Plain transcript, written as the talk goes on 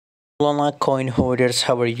Solana coin holders,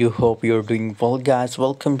 how are you? Hope you're doing well, guys.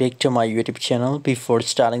 Welcome back to my YouTube channel. Before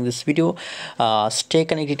starting this video, stay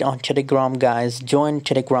connected on Telegram, guys. Join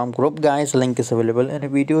Telegram group, guys. Link is available in the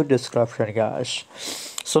video description, guys.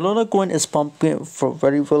 Solana coin is pumping for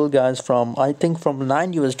very well, guys. From I think from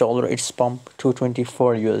 $9 it's pumped to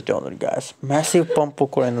 $24, guys. Massive pump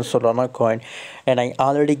occur in the Solana coin, and I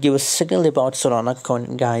already give a signal about Solana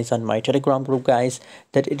coin, guys, on my Telegram group, guys,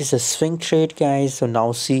 that it is a swing trade, guys. So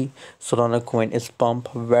now see Solana coin is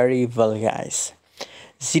pumped very well, guys.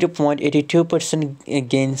 0.82%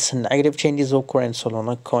 gains, negative changes occur in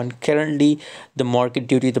Solana coin. Currently, the market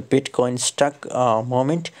due to the Bitcoin stuck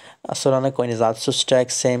moment, Solana coin is also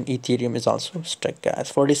stuck. Same Ethereum is also stuck,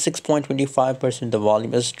 guys. 46.25% the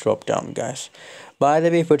volume is dropped down, guys. By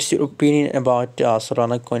the way, what's your opinion about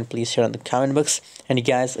Solana coin? Please share in the comment box. And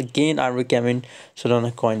guys, again, I recommend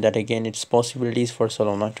Solana coin, that again it's possibilities for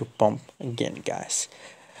Solana to pump again, guys.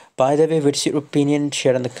 By the way, what's your opinion?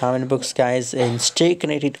 Share in the comment box, guys, and stay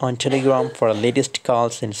connected on Telegram for latest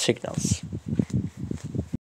calls and signals.